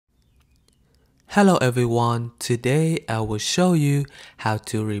Hello everyone, today I will show you how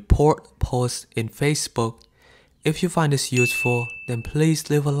to report posts in Facebook. If you find this useful, then please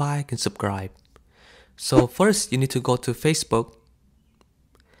leave a like and subscribe. So first you need to go to Facebook,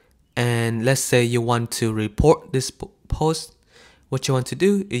 and let's say you want to report this post. What you want to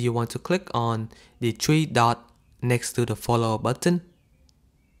do is you want to click on the three dot next to the follow button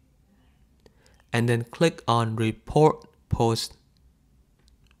and then click on report post.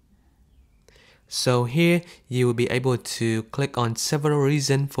 So here you will be able to click on several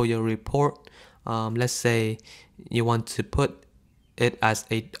reasons for your report. Let's say you want to put it as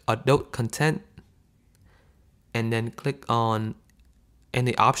adult content, and then click on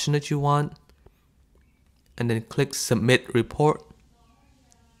any option that you want, and then click submit report.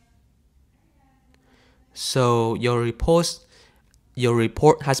 So your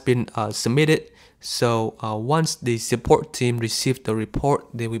report has been submitted. So once the support team receives the report,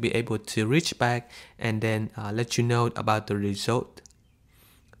 they will be able to reach back and then let you know about the result.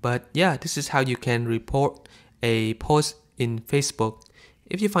 But yeah, this is how you can report a post in Facebook.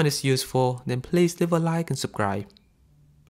 If you find this useful, then please leave a like and subscribe.